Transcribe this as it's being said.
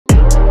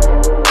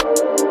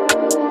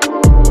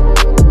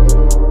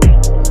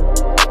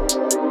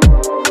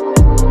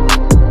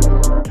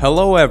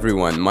Hello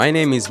everyone, my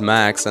name is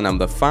Max and I'm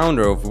the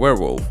founder of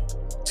Werewolf.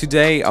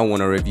 Today I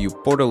want to review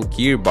portal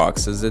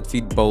gearboxes that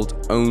fit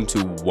both onto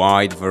a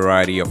wide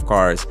variety of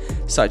cars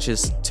such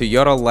as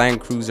Toyota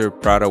Land Cruiser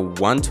Prado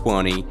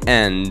 120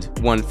 and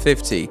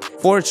 150,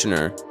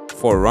 Fortuner,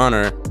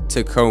 4Runner,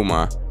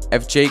 Tacoma,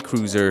 FJ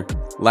Cruiser,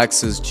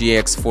 Lexus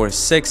GX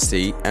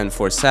 460 and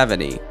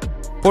 470.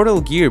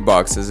 Portal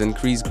gearboxes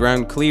increase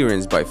ground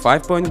clearance by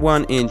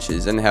 5.1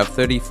 inches and have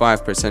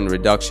 35%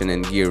 reduction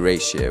in gear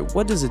ratio.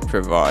 What does it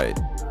provide?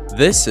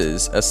 This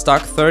is a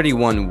stock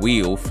 31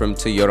 wheel from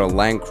Toyota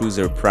Land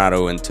Cruiser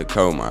Prado and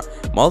Tacoma.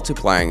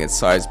 Multiplying its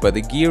size by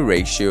the gear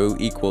ratio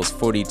equals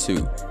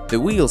 42, the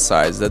wheel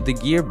size that the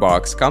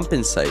gearbox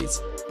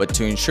compensates. But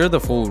to ensure the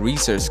full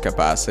resource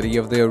capacity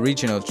of the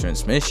original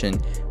transmission,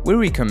 we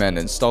recommend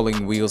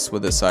installing wheels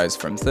with a size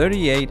from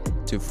 38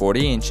 to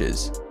 40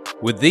 inches.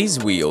 With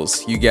these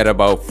wheels, you get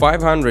about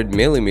 500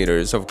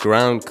 mm of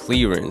ground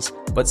clearance,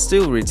 but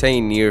still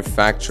retain near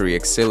factory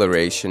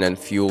acceleration and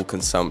fuel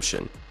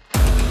consumption.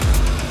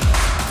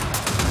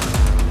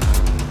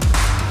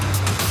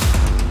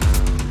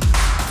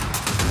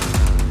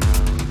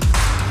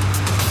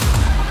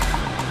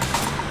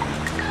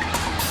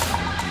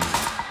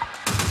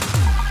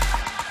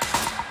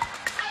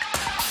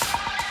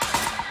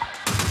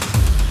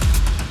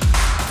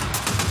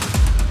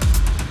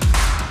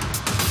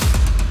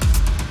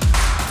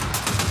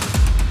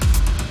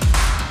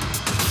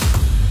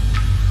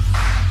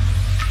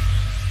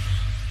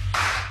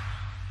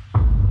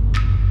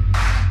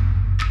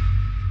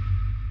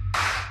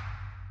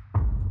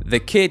 The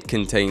kit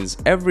contains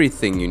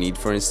everything you need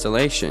for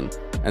installation,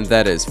 and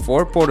that is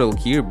 4 portal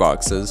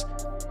gearboxes,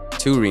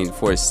 2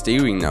 reinforced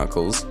steering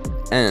knuckles,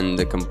 and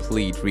a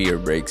complete rear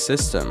brake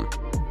system.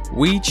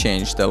 We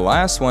changed the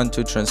last one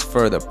to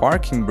transfer the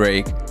parking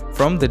brake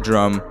from the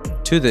drum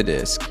to the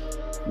disc.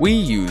 We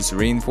use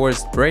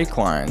reinforced brake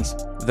lines.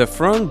 The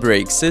front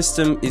brake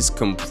system is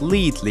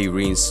completely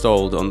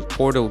reinstalled on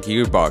portal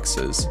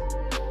gearboxes.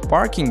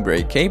 Parking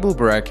brake cable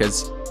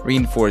brackets,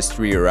 reinforced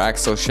rear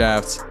axle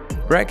shafts,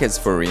 brackets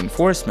for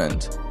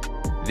reinforcement.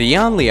 The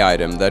only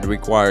item that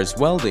requires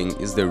welding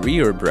is the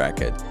rear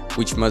bracket,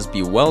 which must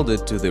be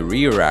welded to the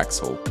rear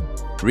axle.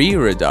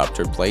 Rear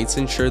adapter plates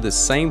ensure the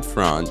same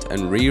front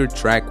and rear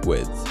track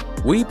width.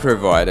 We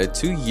provide a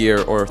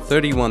 2-year or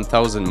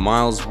 31,000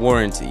 miles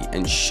warranty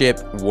and ship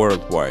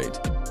worldwide.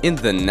 In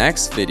the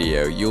next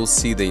video, you'll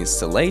see the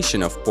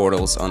installation of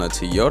portals on a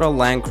Toyota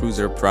Land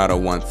Cruiser Prado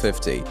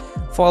 150.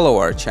 Follow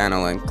our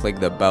channel and click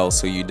the bell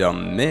so you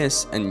don't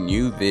miss a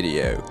new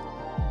video.